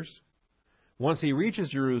singers, once He reaches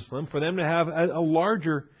Jerusalem, for them to have a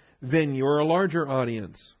larger venue or a larger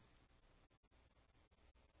audience.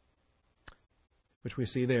 Which we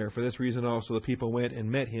see there. For this reason also the people went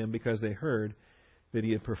and met Him, because they heard that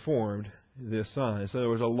He had performed this sign. So there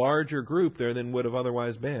was a larger group there than would have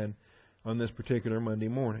otherwise been on this particular Monday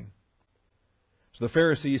morning. So the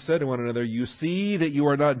Pharisees said to one another, "You see that you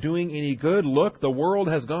are not doing any good. Look, the world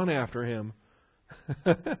has gone after Him."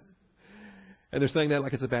 And they're saying that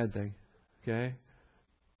like it's a bad thing. Okay?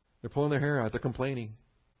 They're pulling their hair out. They're complaining.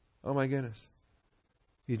 Oh my goodness.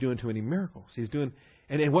 He's doing too many miracles. He's doing...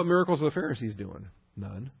 And what miracles are the Pharisees doing?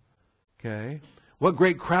 None. Okay? What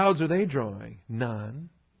great crowds are they drawing? None.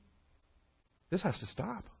 This has to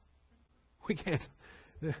stop. We can't...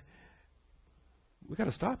 We've got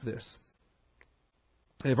to stop this.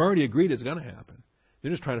 They've already agreed it's going to happen.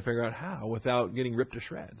 They're just trying to figure out how without getting ripped to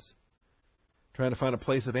shreds. Trying to find a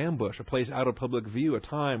place of ambush, a place out of public view, a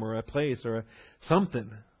time or a place or something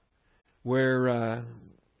where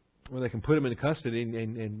they can put him in custody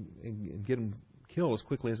and get him killed as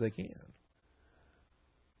quickly as they can.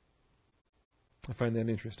 I find that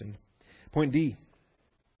interesting. Point D.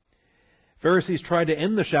 Pharisees tried to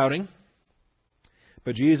end the shouting,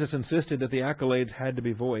 but Jesus insisted that the accolades had to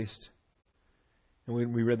be voiced.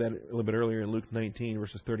 And we read that a little bit earlier in Luke 19,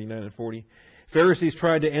 verses 39 and 40. Pharisees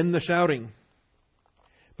tried to end the shouting,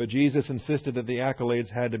 but Jesus insisted that the accolades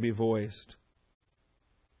had to be voiced.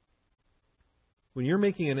 When you're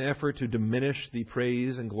making an effort to diminish the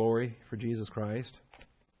praise and glory for Jesus Christ,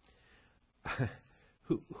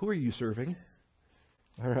 who are you serving?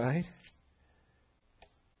 All right?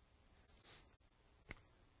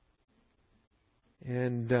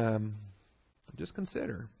 And just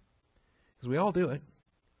consider, because we all do it,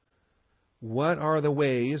 what are the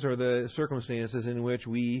ways or the circumstances in which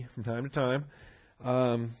we, from time to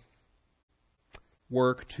time,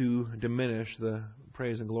 work to diminish the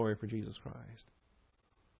praise and glory for Jesus Christ?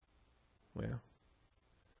 Well,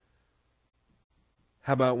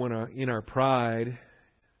 how about when in our pride,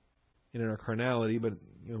 in our carnality, but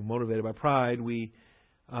motivated by pride, we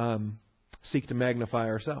seek to magnify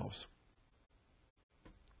ourselves?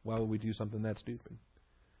 Why would we do something that stupid?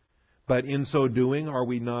 But in so doing, are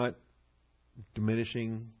we not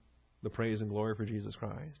diminishing the praise and glory for Jesus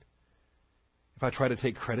Christ? If I try to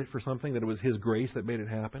take credit for something, that it was His grace that made it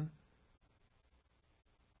happen?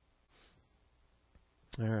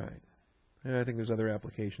 All right. And I think there's other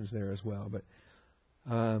applications there as well. But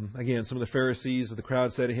again, some of the Pharisees of the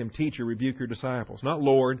crowd said to Him, "Teacher, rebuke your disciples." Not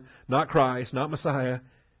Lord, not Christ, not Messiah,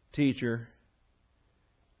 teacher.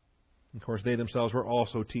 Of course, they themselves were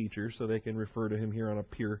also teachers, so they can refer to Him here on a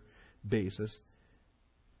pure basis.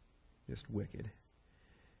 Just wicked.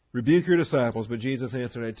 Rebuke your disciples. But Jesus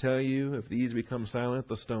answered, "I tell you, if these become silent,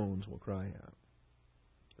 the stones will cry out."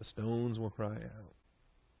 The stones will cry out.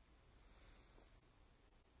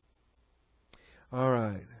 All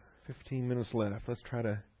right, 15 minutes left. Let's try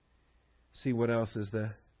to see what else is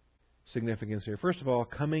the significance here. First of all,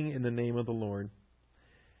 coming in the name of the Lord.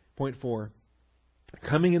 Point 4.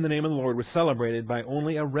 Coming in the name of the Lord was celebrated by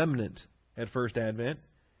only a remnant at First Advent.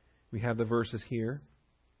 We have the verses here.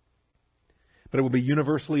 But it will be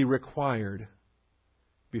universally required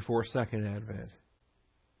before Second Advent.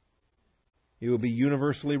 It will be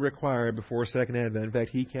universally required before Second Advent. In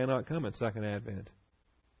fact, He cannot come at Second Advent.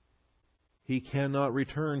 He cannot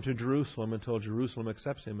return to Jerusalem until Jerusalem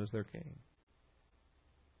accepts Him as their King.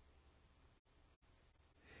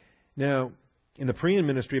 Now, in the Perean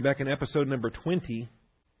ministry, back in episode number 20,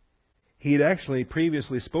 he had actually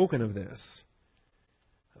previously spoken of this.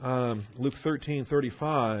 Luke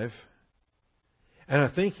 13:35. And I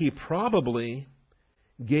think he probably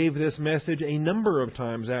gave this message a number of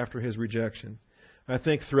times after his rejection. I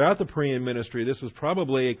think throughout the Perean ministry, this was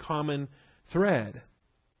probably a common thread.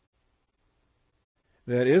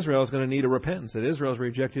 That Israel is going to need a repentance, that Israel has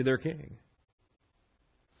rejected their king.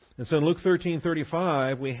 And so in Luke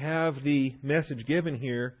 13:35, we have the message given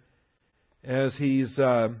here as he's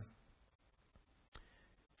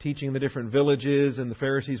teaching the different villages, and the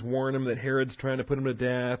Pharisees warn him that Herod's trying to put him to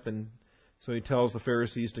death, and so he tells the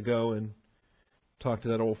Pharisees to go and talk to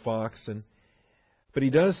that old fox. But he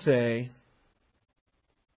does say,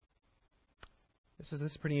 this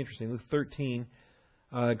is pretty interesting, Luke 13,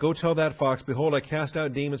 "Go tell that fox, behold, I cast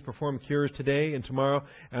out demons, perform cures today and tomorrow,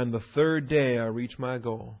 and the third day I reach my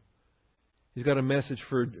goal." He's got a message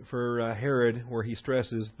for Herod where he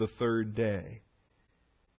stresses the third day.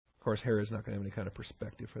 Of course, Herod's not going to have any kind of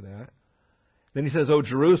perspective for that. Then he says, "Oh,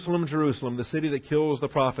 Jerusalem, Jerusalem, the city that kills the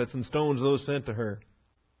prophets and stones those sent to her.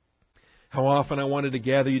 How often I wanted to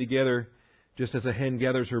gather you together just as a hen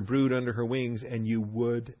gathers her brood under her wings, and you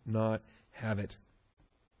would not have it.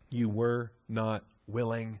 You were not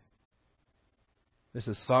willing." This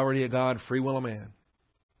is sovereignty of God, free will of man.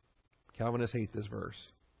 Calvinists hate this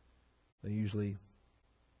verse. They usually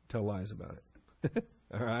tell lies about it.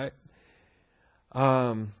 All right?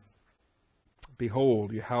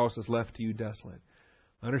 "Behold, your house is left to you desolate."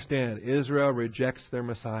 Understand, Israel rejects their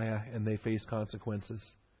Messiah and they face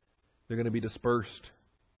consequences. They're going to be dispersed.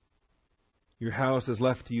 "Your house is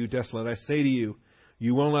left to you desolate. I say to you,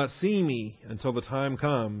 you will not see me until the time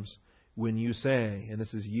comes when you say," and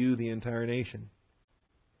this is you, the entire nation.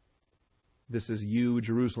 This is you,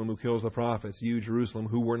 Jerusalem, who kills the prophets. You, Jerusalem,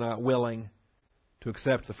 who were not willing to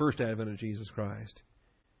accept the first advent of Jesus Christ.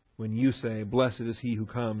 When you say, "Blessed is he who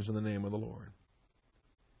comes in the name of the Lord."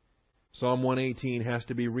 Psalm 118 has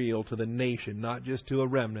to be real to the nation, not just to a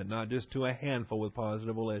remnant, not just to a handful with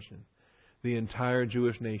positive volition. The entire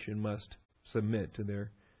Jewish nation must submit to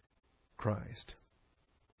their Christ.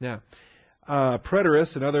 Now,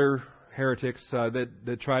 preterists and other heretics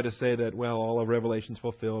that try to say that, well, all of Revelation is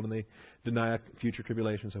fulfilled, and they deny future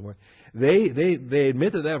tribulation and so forth, they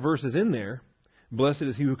admit that verse is in there. Blessed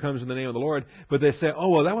is he who comes in the name of the Lord. But they say, oh,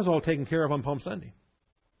 well, that was all taken care of on Palm Sunday.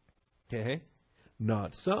 Okay?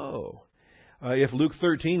 Not so. If Luke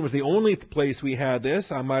 13 was the only place we had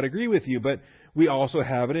this, I might agree with you, but we also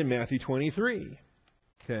have it in Matthew 23.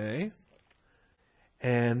 Okay?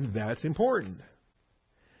 And that's important.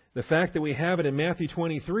 The fact that we have it in Matthew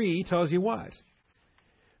 23 tells you what?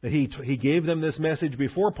 That he gave them this message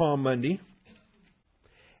before Palm Monday,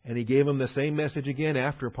 and he gave them the same message again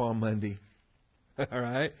after Palm Monday. All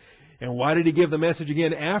right? And why did he give the message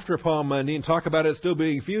again after Palm Monday and talk about it still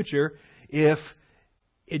being future if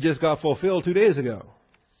it just got fulfilled 2 days ago?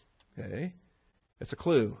 Okay? That's a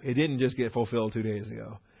clue. It didn't just get fulfilled 2 days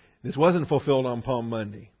ago. This wasn't fulfilled on Palm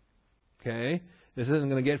Monday. Okay? This isn't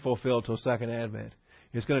going to get fulfilled till Second Advent.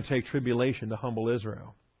 It's going to take tribulation to humble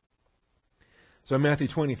Israel. So in Matthew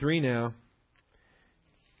 23 now,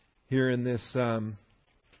 here in this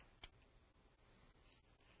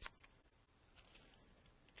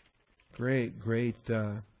great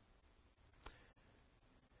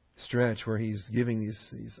stretch where he's giving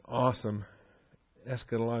these awesome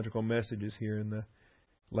eschatological messages here in the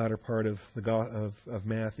latter part of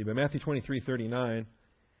Matthew. But Matthew 23:39,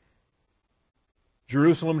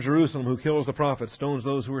 Jerusalem, Jerusalem, who kills the prophets, stones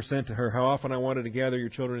those who are sent to her. How often I wanted to gather your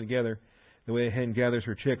children together, the way a hen gathers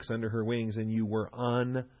her chicks under her wings, and you were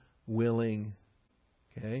unwilling.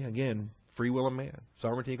 Okay, again, free will of man.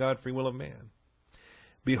 Sovereignty of God, free will of man.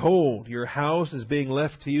 Behold, your house is being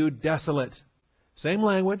left to you desolate. Same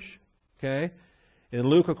language. Okay. In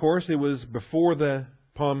Luke, of course, it was before the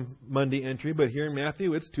Palm Monday entry, but here in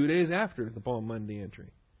Matthew, it's 2 days after the Palm Monday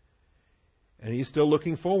entry. And he's still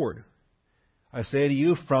looking forward. I say to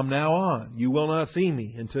you, from now on, you will not see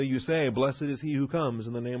me until you say, blessed is he who comes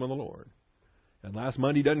in the name of the Lord. And last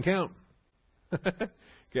Monday doesn't count.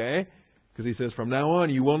 Okay? Because he says, from now on,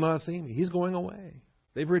 you will not see me. He's going away.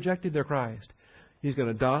 They've rejected their Christ. He's going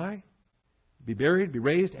to die, be buried, be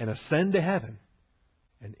raised, and ascend to heaven.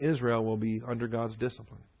 And Israel will be under God's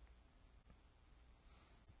discipline.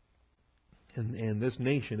 And this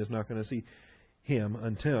nation is not going to see him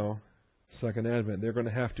until Second Advent. They're going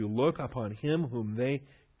to have to look upon him whom they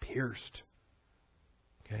pierced.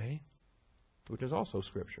 Okay? Which is also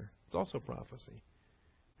Scripture. It's also prophecy.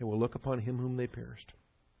 They will look upon him whom they pierced.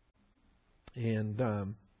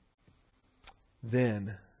 And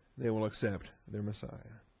then they will accept their Messiah.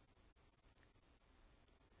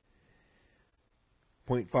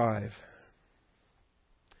 Point 5.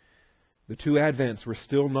 The two Advents were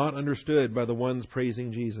still not understood by the ones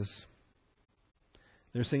praising Jesus.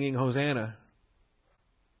 They're singing Hosanna.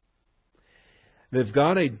 They've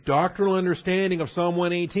got a doctrinal understanding of Psalm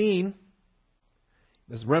 118.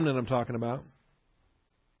 This remnant I'm talking about.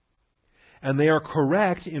 And they are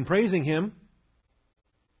correct in praising Him.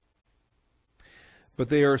 But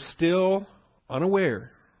they are still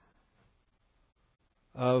unaware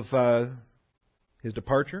of His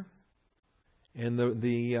departure and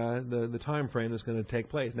the time frame that's going to take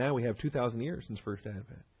place. Now we have 2,000 years since First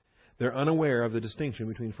Advent. They're unaware of the distinction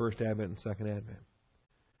between First Advent and Second Advent.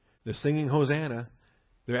 They're singing Hosanna.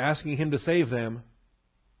 They're asking Him to save them.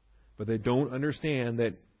 But they don't understand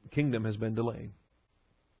that kingdom has been delayed.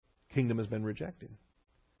 Kingdom has been rejected.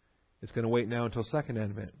 It's going to wait now until Second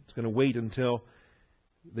Advent. It's going to wait until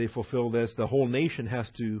they fulfill this. The whole nation has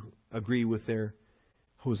to agree with their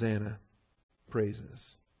Hosanna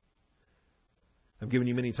praises. I've given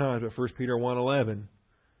you many times, but 1 Peter 1:11,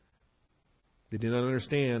 they did not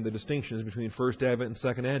understand the distinctions between First Advent and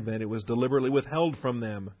Second Advent. It was deliberately withheld from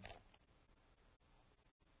them.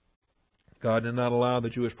 God did not allow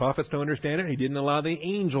the Jewish prophets to understand it. He didn't allow the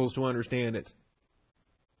angels to understand it.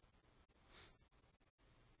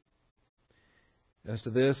 As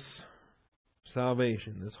to this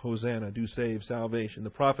salvation, this Hosanna, do save salvation.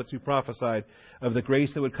 The prophets who prophesied of the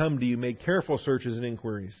grace that would come to you made careful searches and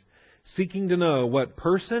inquiries, seeking to know what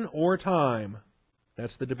person or time.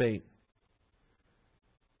 That's the debate.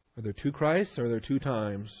 Are there two Christs or are there two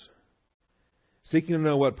times? Seeking to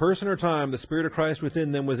know what person or time the Spirit of Christ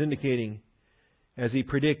within them was indicating as He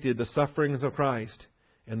predicted the sufferings of Christ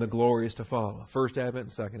and the glories to follow. First Advent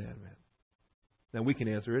and Second Advent. Now we can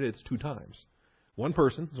answer it. It's two times. One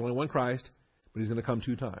person, there's only one Christ, but He's going to come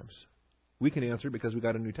two times. We can answer it because we've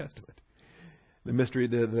got a New Testament. The mystery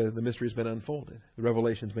has been unfolded. The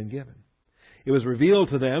revelation's been given. it was revealed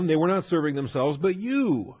to them, they were not serving themselves, but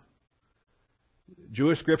you.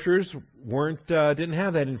 Jewish scriptures didn't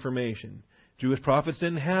have that information. Jewish prophets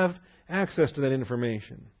didn't have access to that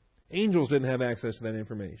information. Angels didn't have access to that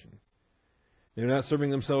information. They're not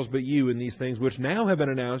serving themselves but you in these things which now have been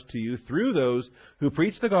announced to you through those who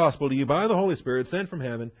preach the gospel to you by the Holy Spirit sent from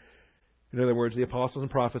heaven. In other words, the apostles and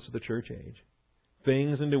prophets of the church age.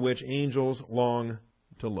 Things into which angels long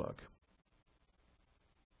to look.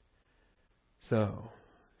 So,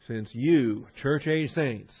 since you, church age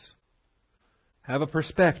saints, have a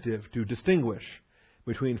perspective to distinguish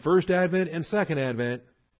between First Advent and Second Advent,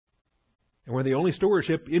 and we're the only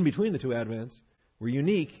stewardship in between the two Advents, we're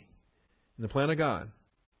unique in the plan of God.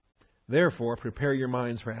 Therefore, prepare your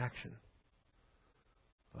minds for action.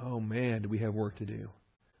 Oh man, do we have work to do.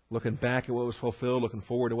 Looking back at what was fulfilled, looking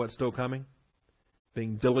forward to what's still coming.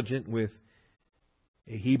 Being diligent with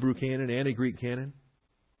a Hebrew canon and a Greek canon.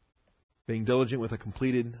 Being diligent with a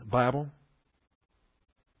completed Bible.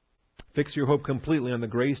 Fix your hope completely on the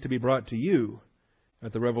grace to be brought to you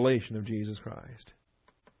at the revelation of Jesus Christ.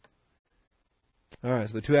 All right,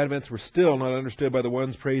 so the two Advents were still not understood by the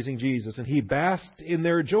ones praising Jesus, and He basked in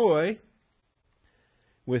their joy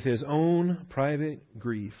with His own private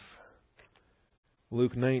grief.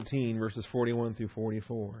 Luke 19, verses 41 through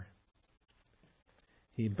 44.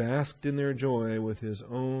 He basked in their joy with His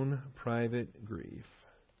own private grief.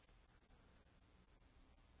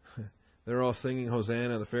 They're all singing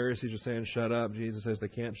Hosanna. The Pharisees are saying, shut up. Jesus says they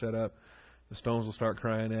can't shut up. The stones will start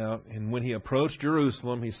crying out. And when He approached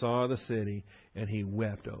Jerusalem, He saw the city, and He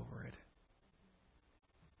wept over it.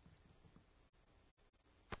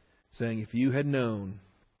 Saying, if you had known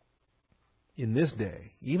in this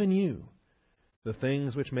day, even you, the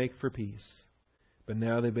things which make for peace, but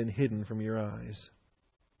now they've been hidden from your eyes.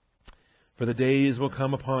 For the days will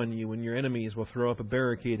come upon you when your enemies will throw up a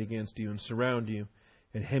barricade against you and surround you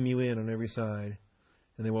and hem you in on every side.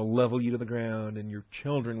 And they will level you to the ground and your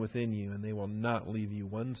children within you, and they will not leave you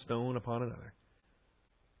one stone upon another,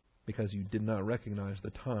 because you did not recognize the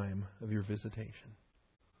time of your visitation.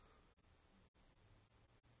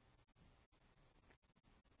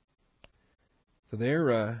 So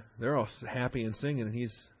they're all happy and singing, and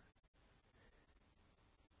he's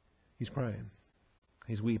crying.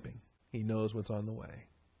 He's weeping. He knows what's on the way.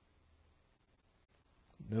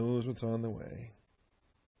 He knows what's on the way.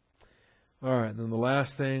 All right, then the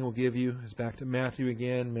last thing we'll give you is back to Matthew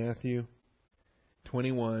again, Matthew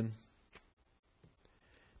 21.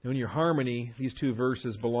 Now in your harmony, these two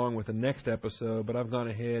verses belong with the next episode, but I've gone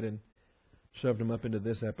ahead and shoved them up into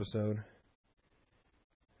this episode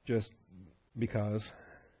just because.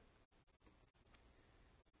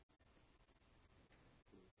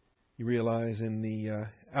 You realize in the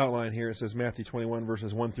outline here it says Matthew 21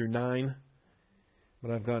 verses 1 through 9, but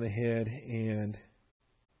I've gone ahead and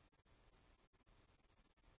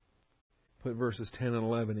put verses 10 and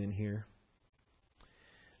 11 in here.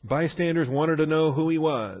 Bystanders wanted to know who He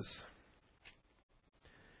was.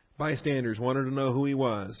 Bystanders wanted to know who He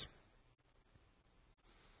was.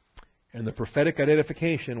 And the prophetic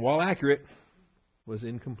identification, while accurate, was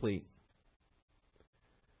incomplete.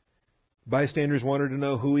 Bystanders wanted to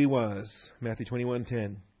know who He was. Matthew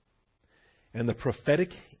 21:10. And the prophetic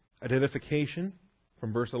identification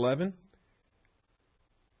from verse 11,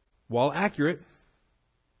 while accurate,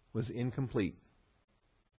 was incomplete.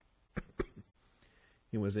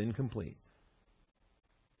 It was incomplete.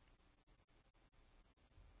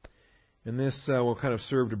 And this will kind of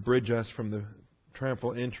serve to bridge us from the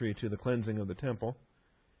triumphal entry to the cleansing of the temple,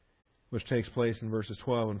 which takes place in verses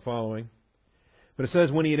 12 and following. But it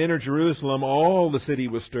says, when He had entered Jerusalem, all the city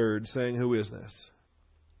was stirred, saying, who is this?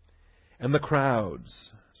 And the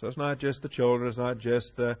crowds. So it's not just the children, it's not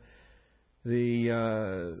just the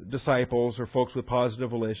disciples or folks with positive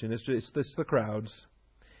volition. It's the crowds.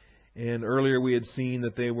 And earlier we had seen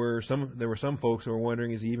that there were some folks who were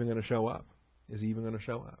wondering, is He even going to show up? Is He even going to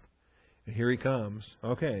show up? And here He comes.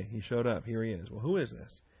 Okay, He showed up. Here He is. Well, who is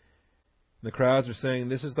this? And the crowds are saying,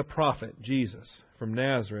 this is the prophet, Jesus, from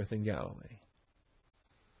Nazareth in Galilee.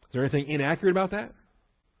 Is there anything inaccurate about that?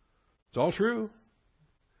 It's all true.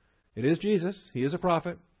 It is Jesus. He is a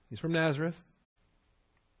prophet. He's from Nazareth.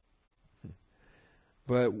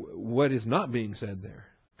 But what is not being said there?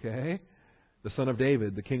 Okay? The Son of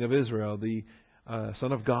David, the King of Israel, the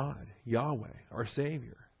Son of God, Yahweh, our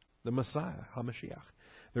Savior, the Messiah, HaMashiach.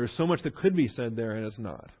 There is so much that could be said there, and it's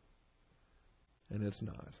not. And it's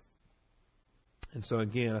not. And so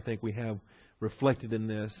again, I think we have reflected in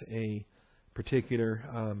this a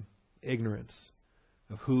particular ignorance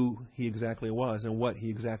of who He exactly was and what He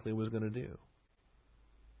exactly was going to do.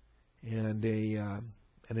 And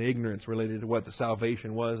and an ignorance related to what the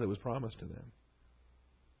salvation was that was promised to them.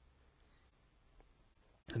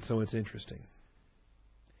 And so it's interesting.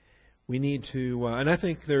 We need to, and I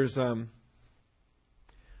think there's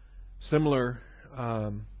similar,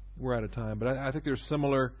 we're out of time, but I think there's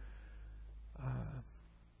similar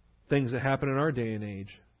things that happen in our day and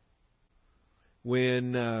age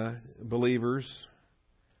when believers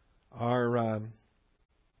are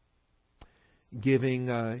giving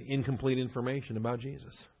incomplete information about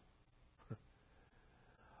Jesus,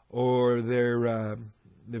 or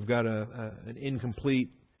they've got an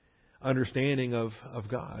incomplete understanding of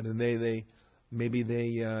God, and they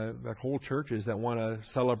got whole churches that want to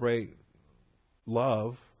celebrate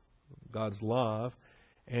love, God's love,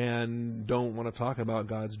 and don't want to talk about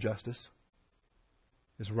God's justice,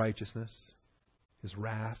 His righteousness, His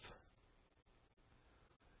wrath.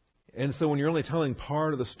 And so when you're only telling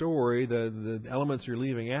part of the story, the elements you're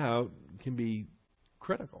leaving out can be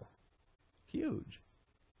critical, huge.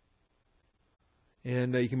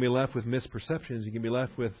 And you can be left with misperceptions. You can be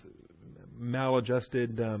left with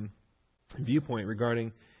maladjusted viewpoint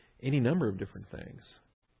regarding any number of different things.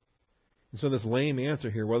 And so this lame answer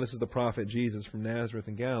here, well, this is the prophet Jesus from Nazareth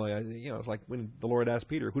in Galilee. It's like when the Lord asked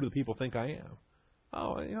Peter, who do the people think I am?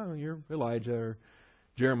 Oh, you're Elijah or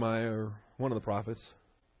Jeremiah or one of the prophets.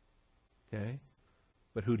 Okay?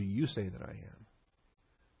 But who do you say that I am?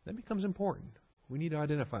 That becomes important. We need to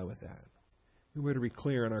identify with that. We better be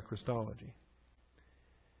clear in our Christology.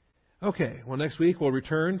 Okay, well, next week we'll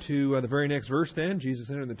return to the very next verse then. Jesus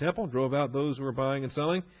entered the temple, drove out those who were buying and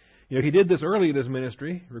selling. He did this early in His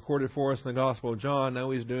ministry, recorded for us in the Gospel of John.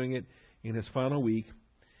 Now He's doing it in His final week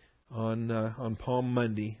on Palm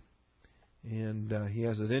Monday. And He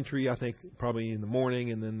has His entry, I think, probably in the morning,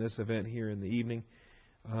 and then this event here in the evening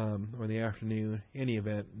or in the afternoon. Any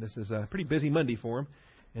event, this is a pretty busy Monday for Him.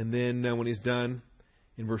 And then when He's done,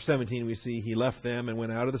 in verse 17 we see He left them and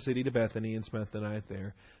went out of the city to Bethany and spent the night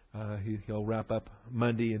there. He'll wrap up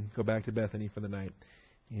Monday and go back to Bethany for the night.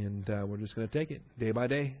 And we're just going to take it day by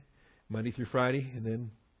day, Monday through Friday, and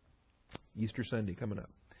then Easter Sunday coming up.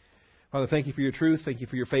 Father, thank You for Your truth. Thank You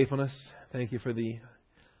for Your faithfulness. Thank You for the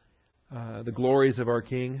glories of our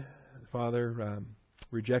King, Father,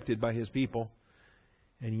 rejected by His people.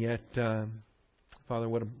 And yet, Father,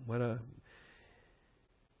 what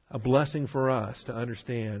a blessing for us to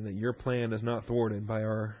understand that Your plan is not thwarted by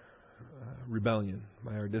our rebellion,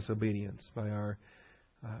 by our disobedience, by our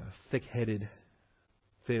thick-headed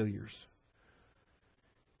failures.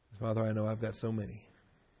 Father, I know I've got so many,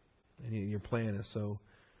 and Your plan is so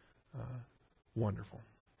wonderful.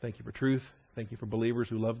 Thank You for truth. Thank You for believers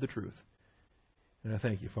who love the truth. And I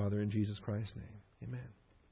thank You, Father, in Jesus Christ's name. Amen.